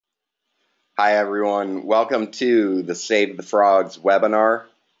Hi everyone, welcome to the Save the Frogs webinar.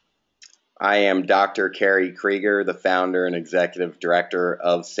 I am Dr. Kerry Kriger, the founder and executive director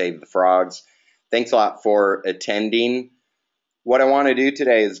of Save the Frogs. Thanks a lot for attending. What I want to do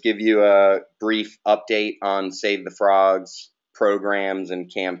today is give you a brief update on Save the Frogs programs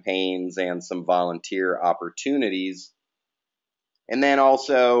and campaigns and some volunteer opportunities. And then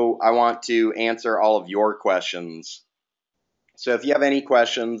also I want to answer all of your questions. So if you have any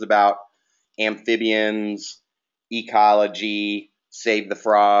questions about amphibians, ecology, Save the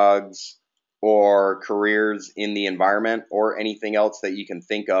Frogs, or careers in the environment, or anything else that you can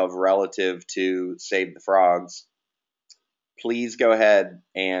think of relative to Save the Frogs, please go ahead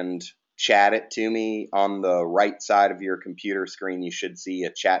and chat it to me. On the right side of your computer screen, you should see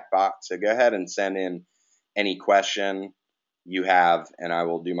a chat box. So go ahead and send in any question you have, and I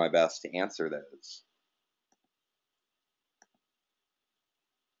will do my best to answer those.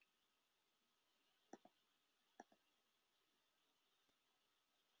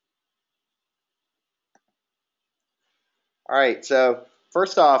 All right, so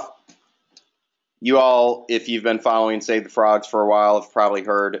first off, you all, if you've been following Save the Frogs for a while, have probably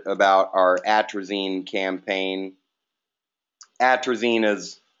heard about our atrazine campaign. Atrazine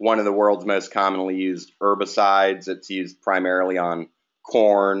is one of the world's most commonly used herbicides. It's used primarily on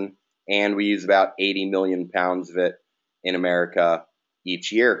corn, and we use about 80 million pounds of it in America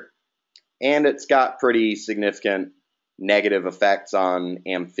each year. And it's got pretty significant negative effects on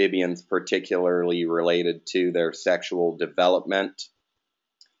amphibians, particularly related to their sexual development.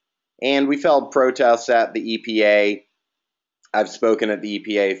 And we've held protests at the EPA. I've spoken at the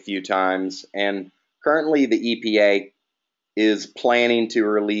EPA a few times, and currently the EPA is planning to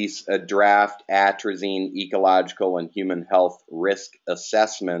release a draft atrazine ecological and human health risk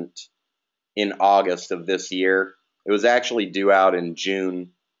assessment in August of this year. It was actually due out in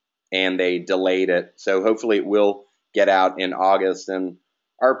June, and they delayed it. So hopefully it will get out in August. And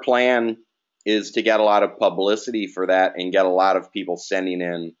our plan is to get a lot of publicity for that and get a lot of people sending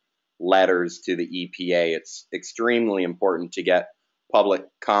in letters to the EPA. It's extremely important to get public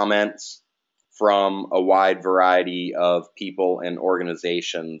comments from a wide variety of people and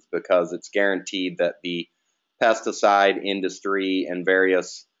organizations, because it's guaranteed that the pesticide industry and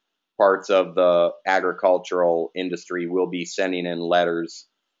various parts of the agricultural industry will be sending in letters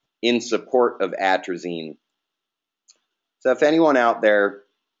in support of atrazine. So if anyone out there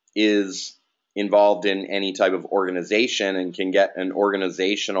is involved in any type of organization and can get an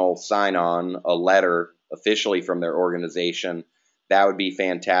organizational sign-on, a letter officially from their organization, that would be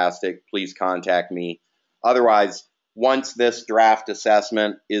fantastic. Please contact me. Otherwise, once this draft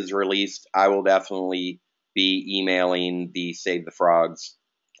assessment is released, I will definitely be emailing the Save the Frogs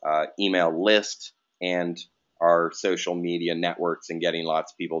email list and our social media networks and getting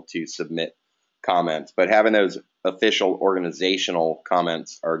lots of people to submit comments. But having those official organizational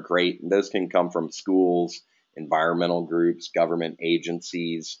comments are great. And those can come from schools, environmental groups, government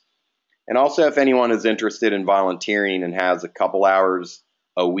agencies. And also, if anyone is interested in volunteering and has a couple hours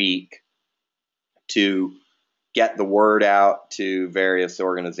a week to get the word out to various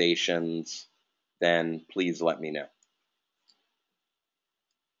organizations, then please let me know.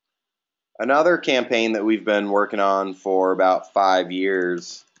 Another campaign that we've been working on for about 5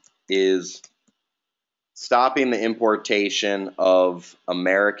 years is stopping the importation of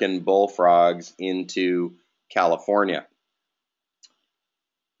American bullfrogs into California.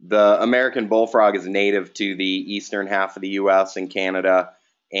 The American bullfrog is native to the eastern half of the U.S. and Canada,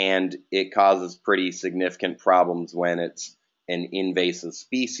 and it causes pretty significant problems when it's an invasive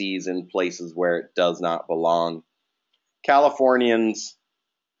species in places where it does not belong. Californians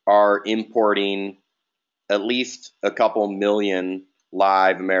are importing at least a couple million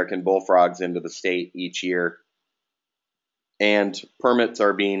live American bullfrogs into the state each year, and permits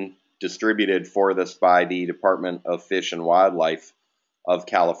are being distributed for this by the Department of Fish and Wildlife of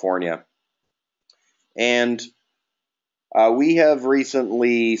California. And we have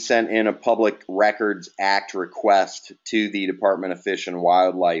recently sent in a Public Records Act request to the Department of Fish and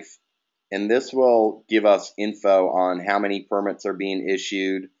Wildlife, and this will give us info on how many permits are being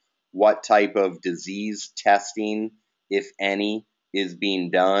issued, what type of disease testing, if any, is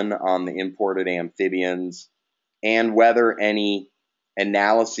being done on the imported amphibians, and whether any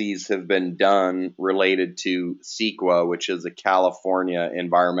analyses have been done related to CEQA, which is a California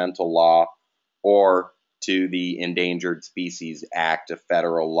environmental law, or to the Endangered Species Act, a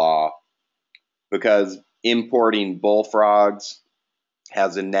federal law, because importing bullfrogs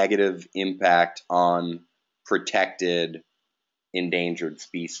has a negative impact on protected endangered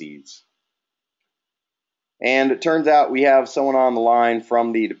species. And it turns out we have someone on the line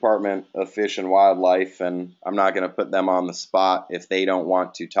from the Department of Fish and Wildlife, and I'm not going to put them on the spot if they don't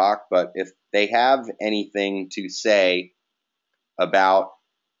want to talk, but if they have anything to say about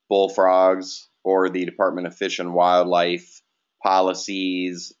bullfrogs or the Department of Fish and Wildlife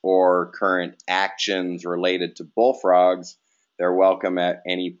policies or current actions related to bullfrogs, they're welcome at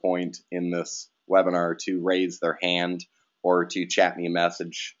any point in this webinar to raise their hand or to chat me a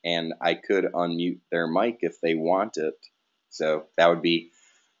message, and I could unmute their mic if they want it. So that would be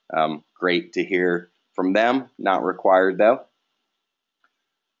great to hear from them. Not required, though.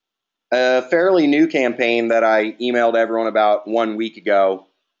 A fairly new campaign that I emailed everyone about 1 week ago,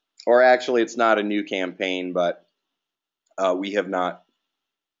 or actually it's not a new campaign, but we have not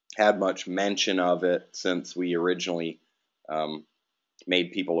had much mention of it since we originally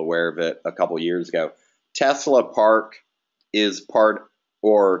made people aware of it a couple years ago. Tesla Park is part,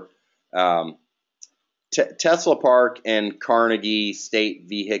 or Tesla Park and Carnegie State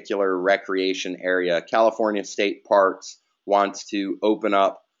Vehicular Recreation Area. California State Parks wants to open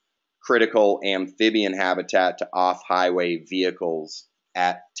up critical amphibian habitat to off-highway vehicles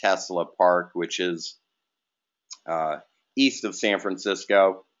at Tesla Park, which is east of San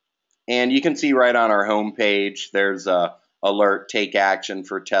Francisco. And you can see right on our homepage, there's a alert, take action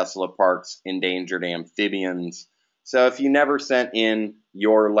for Tesla Park's endangered amphibians. So if you never sent in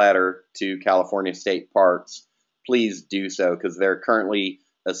your letter to California State Parks, please do so, because they're currently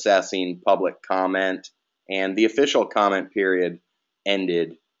assessing public comment, and the official comment period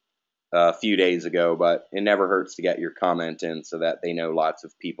ended a few days ago, but it never hurts to get your comment in so that they know lots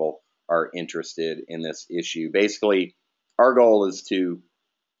of people are interested in this issue. Basically, our goal is to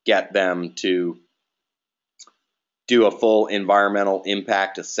get them to do a full environmental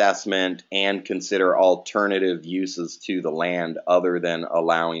impact assessment and consider alternative uses to the land other than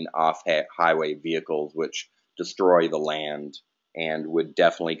allowing off-highway vehicles, which destroy the land and would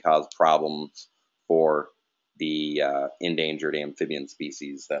definitely cause problems for the endangered amphibian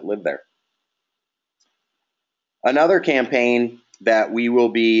species that live there. Another campaign that we will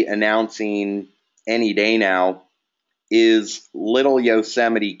be announcing any day now is Little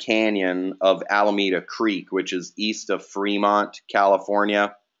Yosemite Canyon of Alameda Creek, which is east of Fremont,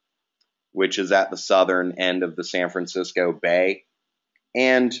 California, which is at the southern end of the San Francisco Bay.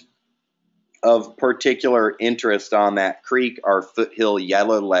 And of particular interest on that creek are Foothill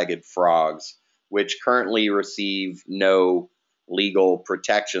yellow-legged frogs, which currently receive no legal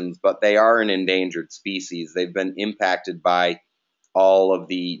protections, but they are an endangered species. They've been impacted by all of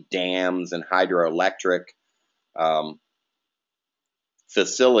the dams and hydroelectric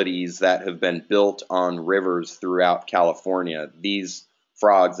facilities that have been built on rivers throughout California. These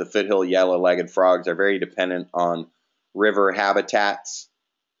frogs, the Foothill yellow-legged frogs, are very dependent on river habitats,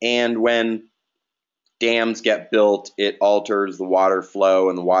 and when dams get built, it alters the water flow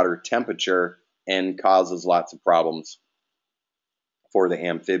and the water temperature and causes lots of problems for the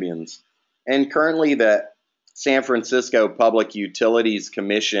amphibians. And currently the San Francisco Public Utilities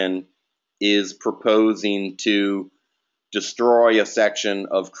Commission is proposing to destroy a section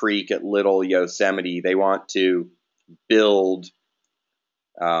of creek at Little Yosemite. They want to build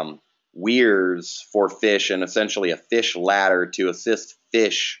weirs for fish and essentially a fish ladder to assist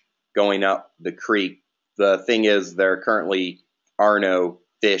fish going up the creek. The thing is, there currently are no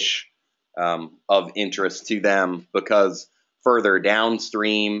fish of interest to them because further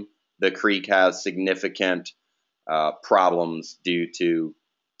downstream the creek has significant problems due to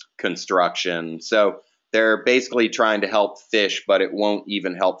construction. So they're basically trying to help fish, but it won't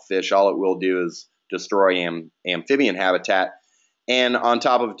even help fish. All it will do is destroy amphibian habitat. And on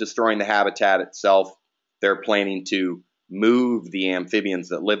top of destroying the habitat itself, they're planning to move the amphibians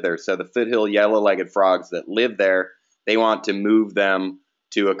that live there. So the Foothill yellow-legged frogs that live there, they want to move them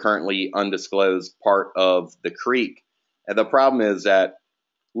to a currently undisclosed part of the creek. And the problem is that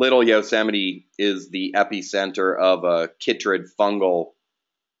Little Yosemite is the epicenter of a chytrid fungal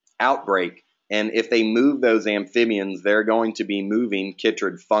outbreak. And if they move those amphibians, they're going to be moving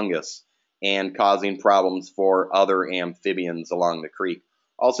chytrid fungus and causing problems for other amphibians along the creek.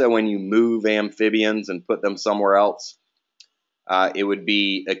 Also, when you move amphibians and put them somewhere else, it would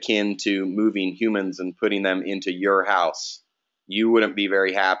be akin to moving humans and putting them into your house. You wouldn't be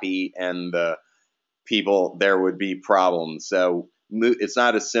very happy, and the people there would be problems. So it's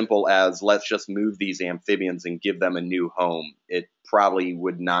not as simple as let's just move these amphibians and give them a new home. It probably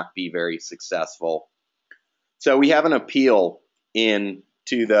would not be very successful. So we have an appeal in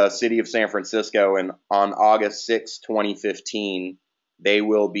to the city of San Francisco, and on August 6, 2015, they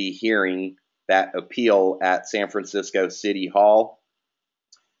will be hearing that appeal at San Francisco City Hall.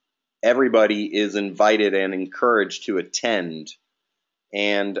 everybody is invited and encouraged to attend.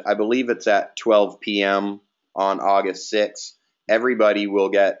 And I believe it's at 12 p.m. on August 6th. Everybody will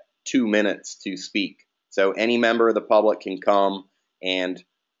get 2 minutes to speak. So any member of the public can come, and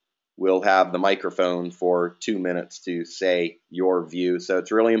we'll have the microphone for 2 minutes to say your view. So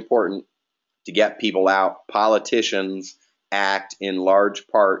it's really important to get people out. Politicians act in large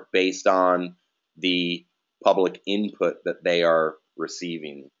part based on the public input that they are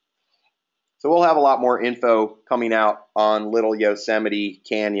receiving. So we'll have a lot more info coming out on Little Yosemite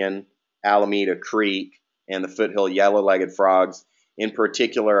Canyon, Alameda Creek, and the Foothill yellow-legged frogs. In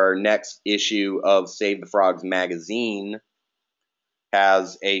particular, our next issue of Save the Frogs magazine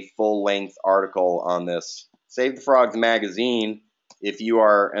has a full-length article on this. Save the Frogs magazine, if you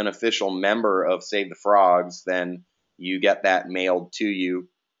are an official member of Save the Frogs, then you get that mailed to you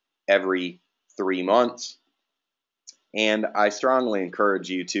every 3 months. And I strongly encourage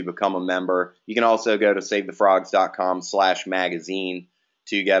you to become a member. You can also go to savethefrogs.com/magazine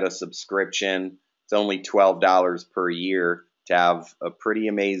to get a subscription. It's only $12 per year to have a pretty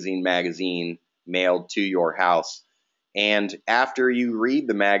amazing magazine mailed to your house. And after you read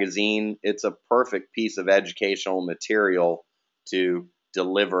the magazine, it's a perfect piece of educational material to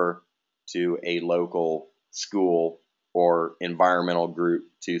deliver to a local school or environmental group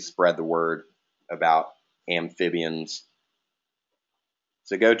to spread the word about amphibians.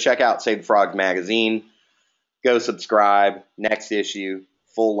 So go check out Save the Frogs magazine. Go subscribe. Next issue,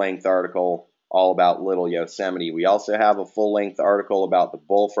 full-length article all about Little Yosemite. We also have a full-length article about the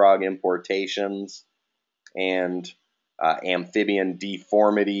bullfrog importations and amphibian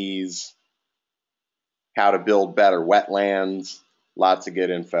deformities, how to build better wetlands, lots of good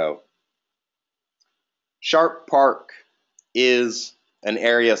info. Sharp Park is an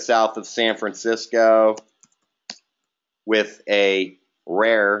area south of San Francisco with a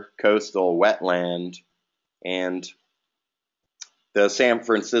rare coastal wetland, and the San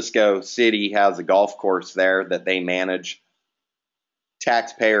Francisco city has a golf course there that they manage,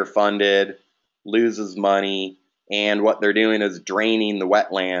 taxpayer funded, loses money, and what they're doing is draining the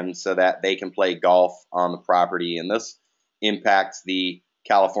wetlands so that they can play golf on the property, and this impacts the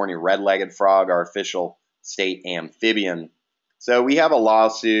California red-legged frog, our official state amphibian. So we have a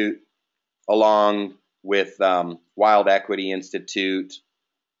lawsuit along with Wild Equity Institute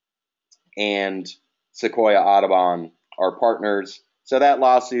and Sequoia Audubon, our partners. So that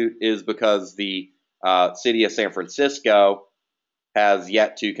lawsuit is because the city of San Francisco has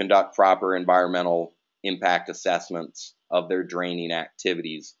yet to conduct proper environmental impact assessments of their draining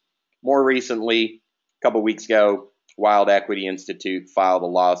activities. More recently, a couple weeks ago, Wild Equity Institute filed a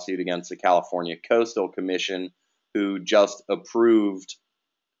lawsuit against the California Coastal Commission, who just approved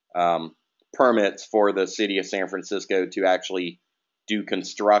permits for the city of San Francisco to actually do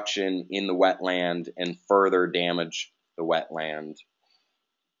construction in the wetland and further damage the wetland.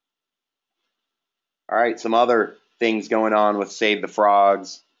 All right, some other things going on with Save the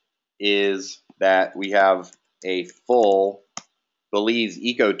Frogs is that we have a full Belize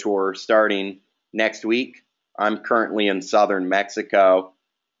eco tour starting next week. I'm currently in southern Mexico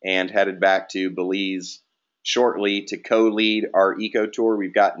and headed back to Belize shortly to co-lead our eco tour.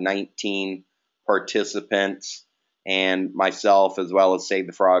 We've got 19 participants, and myself, as well as Save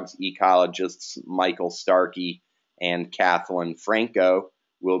the Frogs ecologists Michael Starkey and Kathleen Franco,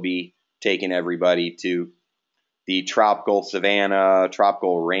 will be taking everybody to the tropical savanna,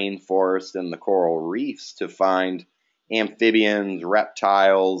 tropical rainforest, and the coral reefs to find amphibians,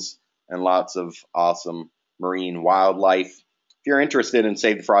 reptiles, and lots of awesome marine wildlife. If you're interested in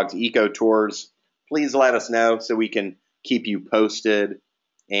Save the Frogs eco tours, please let us know so we can keep you posted,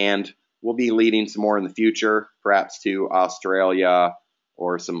 and we'll be leading some more in the future, perhaps to Australia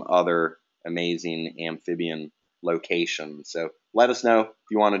or some other amazing amphibian locations. So let us know if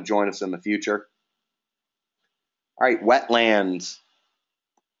you want to join us in the future. All right, wetlands.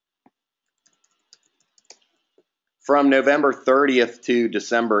 From November 30th to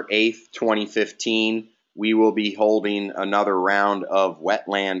December 8th, 2015, we will be holding another round of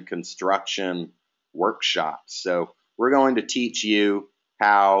wetland construction workshops. So we're going to teach you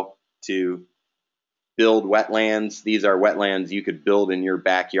how to build wetlands. These are wetlands you could build in your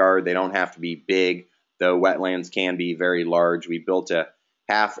backyard. They don't have to be big, though wetlands can be very large. We built a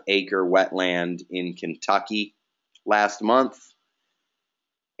half-acre wetland in Kentucky last month,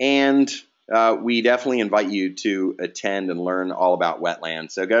 and we definitely invite you to attend and learn all about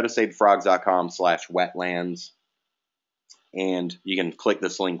wetlands. So go to savethefrogs.com/wetlands, and you can click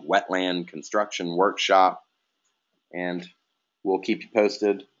this link, Wetland Construction Workshop, and we'll keep you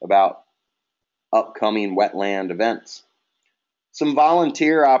posted about upcoming wetland events. Some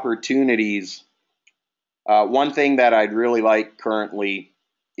volunteer opportunities. One thing that I'd really like currently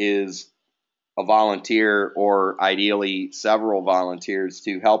is a volunteer, or ideally several volunteers,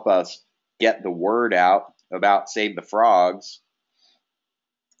 to help us get the word out about Save the Frogs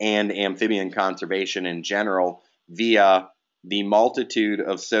and amphibian conservation in general via the multitude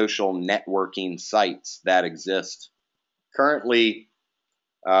of social networking sites that exist. Currently,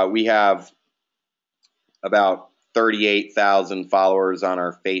 we have about 38,000 followers on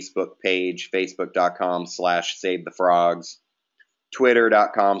our Facebook page, facebook.com/SaveTheFrogs.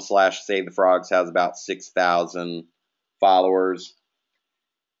 Twitter.com/SaveTheFrogs has about 6,000 followers.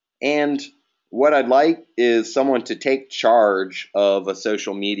 And what I'd like is someone to take charge of a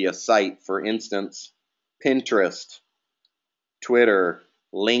social media site. For instance, Pinterest, Twitter,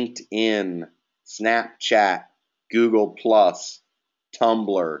 LinkedIn, Snapchat, Google+,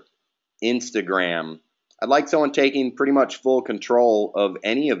 Tumblr, Instagram. I'd like someone taking pretty much full control of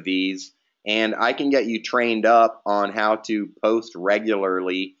any of these, and I can get you trained up on how to post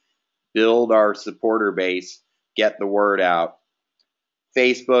regularly, build our supporter base, get the word out.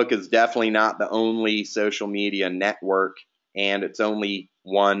 Facebook is definitely not the only social media network, and it's only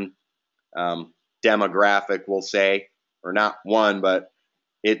one demographic, we'll say, or not one, but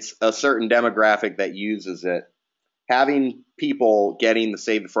it's a certain demographic that uses it. Having people getting the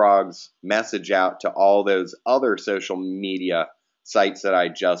Save the Frogs message out to all those other social media sites that I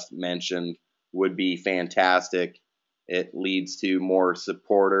just mentioned would be fantastic. It leads to more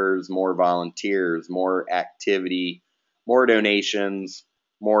supporters, more volunteers, more activity, more donations,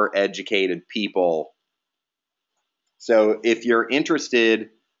 more educated people. So if you're interested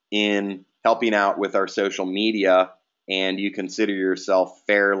in helping out with our social media and you consider yourself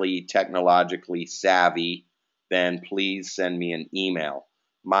fairly technologically savvy, then please send me an email.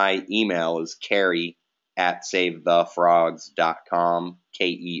 My email is kerry@savethefrogs.com,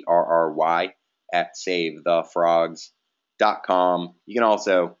 KERRY@savethefrogs.com. You can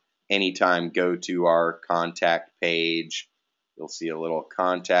also anytime go to our contact page. You'll see a little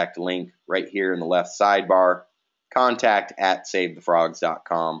contact link right here in the left sidebar.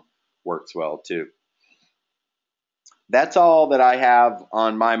 Contact@savethefrogs.com works well too. That's all that I have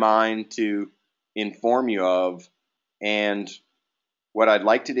on my mind to inform you of, and what I'd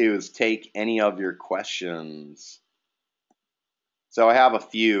like to do is take any of your questions. So I have a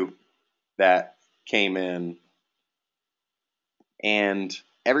few that came in, and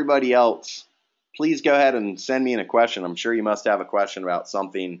everybody else, please go ahead and send me in a question. I'm sure you must have a question about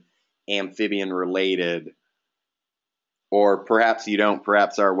something amphibian related, or perhaps you don't.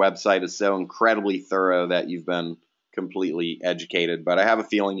 Perhaps our website is so incredibly thorough that you've been completely educated, but I have a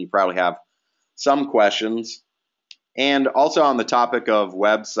feeling you probably have some questions. And also on the topic of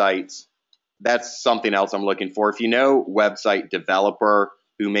websites, that's something else I'm looking for. If you know website developer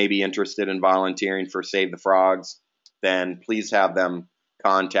who may be interested in volunteering for Save the Frogs, then please have them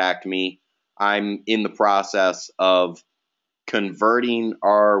contact me. I'm in the process of converting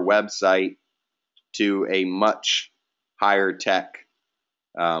our website to a much higher tech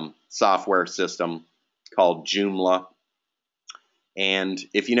software system called Joomla. And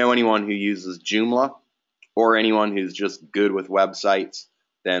if you know anyone who uses Joomla, or anyone who's just good with websites,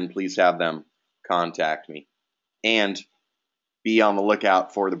 then please have them contact me. And be on the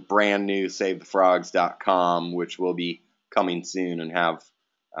lookout for the brand new SaveTheFrogs.com, which will be coming soon and have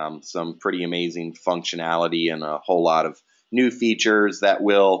some pretty amazing functionality and a whole lot of new features that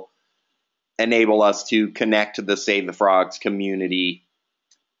will enable us to connect to the Save the Frogs community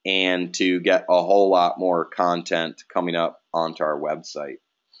and to get a whole lot more content coming up onto our website.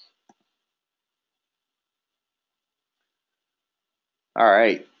 All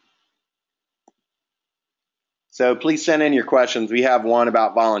right. So please send in your questions. We have one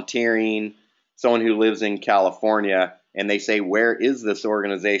about volunteering, someone who lives in California, and they say, where is this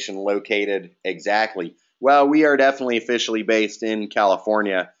organization located exactly? Well, we are definitely officially based in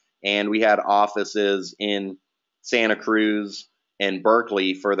California, and we had offices in Santa Cruz and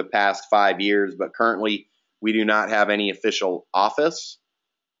Berkeley for the past 5 years, but currently we do not have any official office,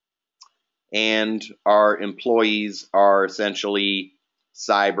 and our employees are essentially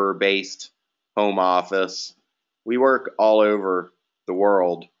cyber-based home office. We work all over the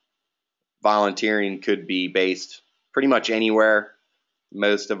world. Volunteering could be based pretty much anywhere.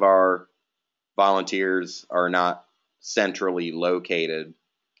 Most of our volunteers are not centrally located.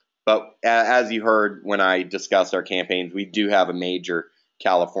 But as you heard when I discussed our campaigns, we do have a major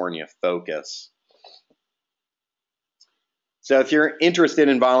California focus. So if you're interested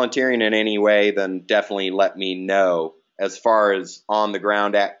in volunteering in any way, then definitely let me know. As far as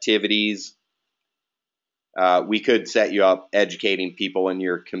on-the-ground activities, We could set you up educating people in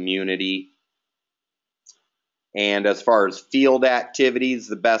your community. And as far as field activities,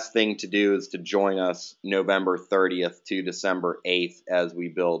 the best thing to do is to join us November 30th to December 8th as we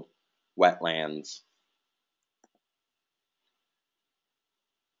build wetlands.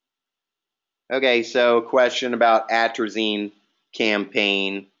 Okay, so question about atrazine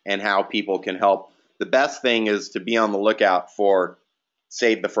campaign and how people can help. The best thing is to be on the lookout for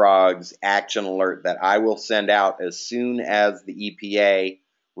Save the Frogs action alert that I will send out as soon as the EPA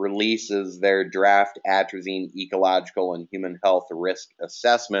releases their draft atrazine ecological and human health risk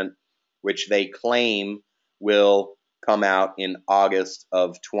assessment, which they claim will come out in August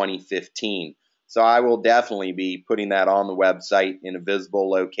of 2015. So I will definitely be putting that on the website in a visible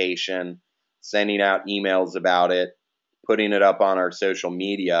location, sending out emails about it, putting it up on our social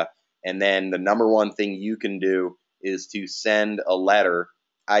media. And then the number one thing you can do is to send a letter,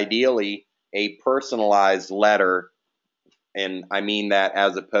 ideally a personalized letter. And I mean that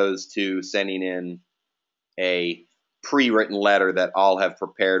as opposed to sending in a pre-written letter that I'll have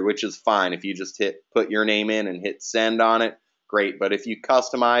prepared, which is fine. If you just put your name in and hit send on it, great. But if you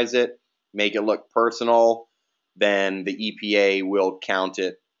customize it, make it look personal, then the EPA will count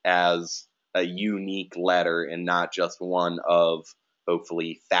it as a unique letter and not just one of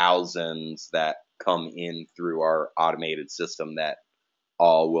hopefully thousands that come in through our automated system that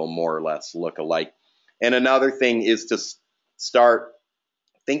all will more or less look alike. And another thing is to start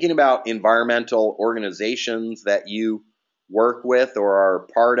thinking about environmental organizations that you work with or are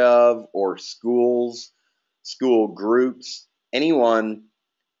part of, or schools, school groups, anyone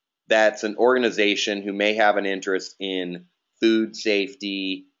that's an organization who may have an interest in food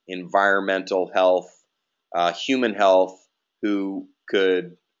safety, environmental health, human health, who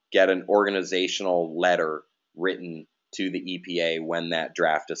could get an organizational letter written to the EPA when that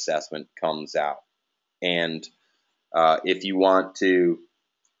draft assessment comes out. And if you want to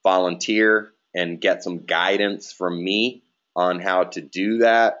volunteer and get some guidance from me on how to do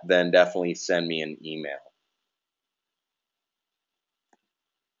that, then definitely send me an email.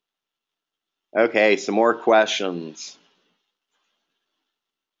 Okay, some more questions.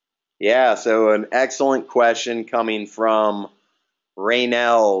 Yeah, so an excellent question coming from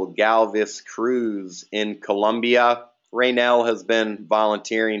Raynell Galvis Cruz in Colombia. Raynell has been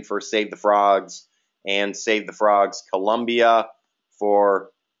volunteering for Save the Frogs and Save the Frogs Colombia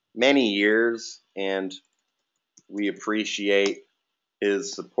for many years, and we appreciate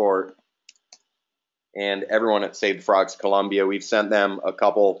his support. And everyone at Save the Frogs Colombia, we've sent them a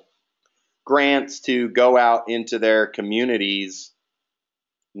couple grants to go out into their communities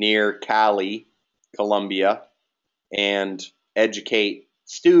near Cali, Colombia, and educate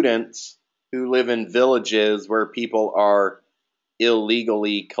students who live in villages where people are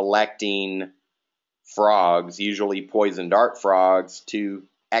illegally collecting frogs, usually poison dart frogs, to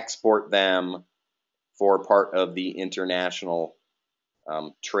export them for part of the international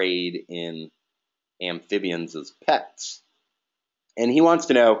trade in amphibians as pets. And he wants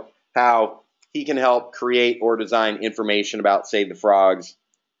to know how he can help create or design information about Save the Frogs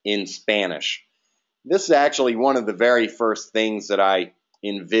in Spanish. This is actually one of the very first things that I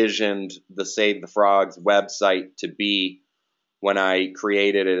envisioned the Save the Frogs website to be when I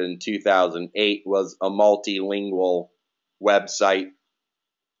created it in 2008, was a multilingual website.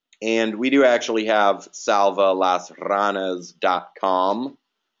 And we do actually have salvalasranas.com,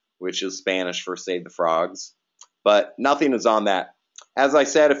 which is Spanish for Save the Frogs, but nothing is on that. As I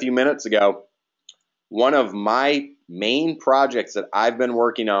said a few minutes ago, one of my main projects that I've been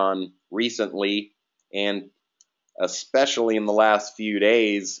working on recently, and especially in the last few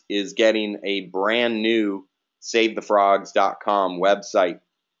days, is getting a brand new SaveTheFrogs.com website.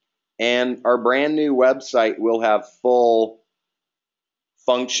 And our brand new website will have full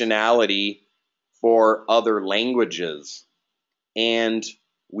functionality for other languages. And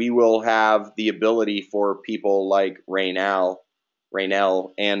we will have the ability for people like Raynell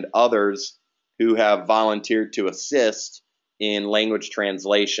and others who have volunteered to assist in language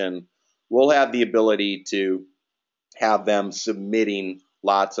translation. We'll have the ability to have them submitting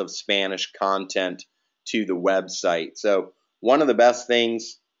lots of Spanish content to the website. So one of the best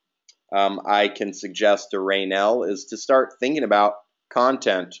things I can suggest to Raynell is to start thinking about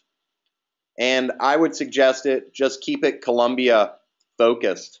content. And I would suggest just keep it Colombia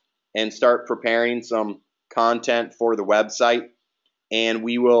focused and start preparing some content for the website. And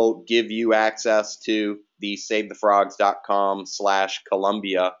we will give you access to the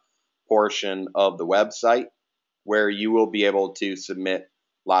SaveTheFrogs.com/Colombia portion of the website, where you will be able to submit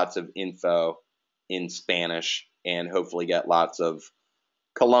lots of info in Spanish and hopefully get lots of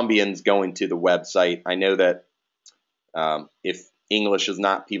Colombians going to the website. I know that if English is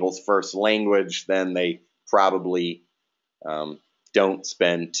not people's first language, then they probably don't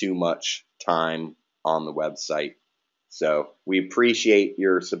spend too much time on the website. So we appreciate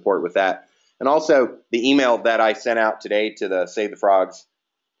your support with that. And also the email that I sent out today to the Save the Frogs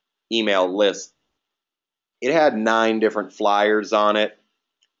email list, it had 9 different flyers on it.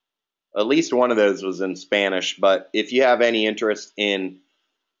 At least one of those was in Spanish, but if you have any interest in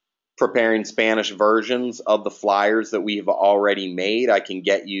preparing Spanish versions of the flyers that we've already made, I can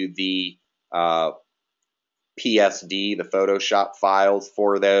get you the PSD, the Photoshop files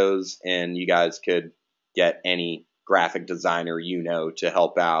for those, and you guys could get any graphic designer you know to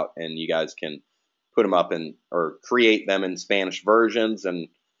help out, and you guys can put them up in or create them in Spanish versions, and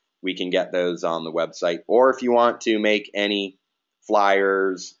we can get those on the website. Or if you want to make any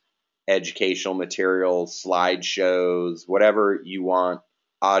flyers, educational materials, slideshows, whatever you want,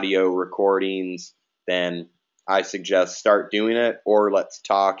 audio recordings, then I suggest start doing it, or let's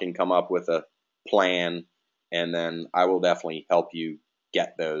talk and come up with a plan, and then I will definitely help you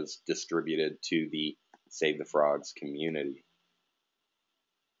get those distributed to the Save the Frogs community.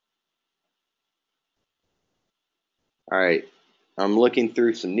 All right, I'm looking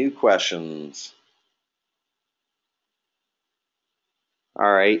through some new questions.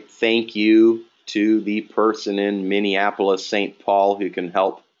 All right, thank you to the person in Minneapolis, St. Paul, who can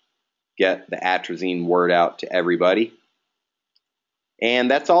help get the atrazine word out to everybody.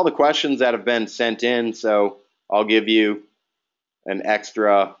 And that's all the questions that have been sent in, so I'll give you an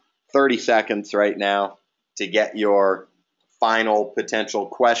extra 30 seconds right now to get your final potential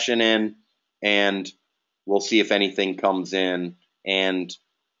question in, and we'll see if anything comes in. And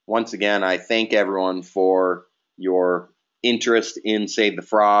once again, I thank everyone for your interest in Save the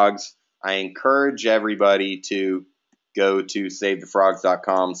Frogs. I encourage everybody to go to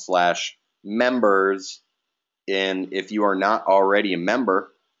savethefrogs.com/members. And if you are not already a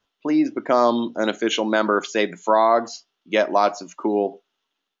member, please become an official member of Save the Frogs. You get lots of cool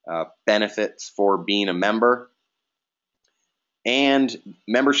benefits for being a member. And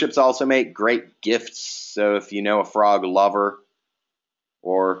memberships also make great gifts. So if you know a frog lover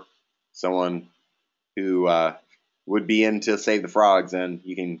or someone who would be into Save the Frogs, then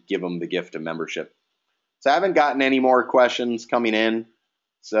you can give them the gift of membership. So I haven't gotten any more questions coming in,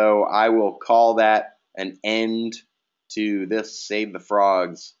 so I will call that an end to this Save the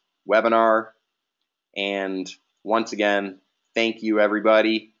Frogs webinar. And once again, thank you,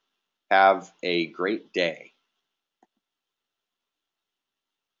 everybody. Have a great day.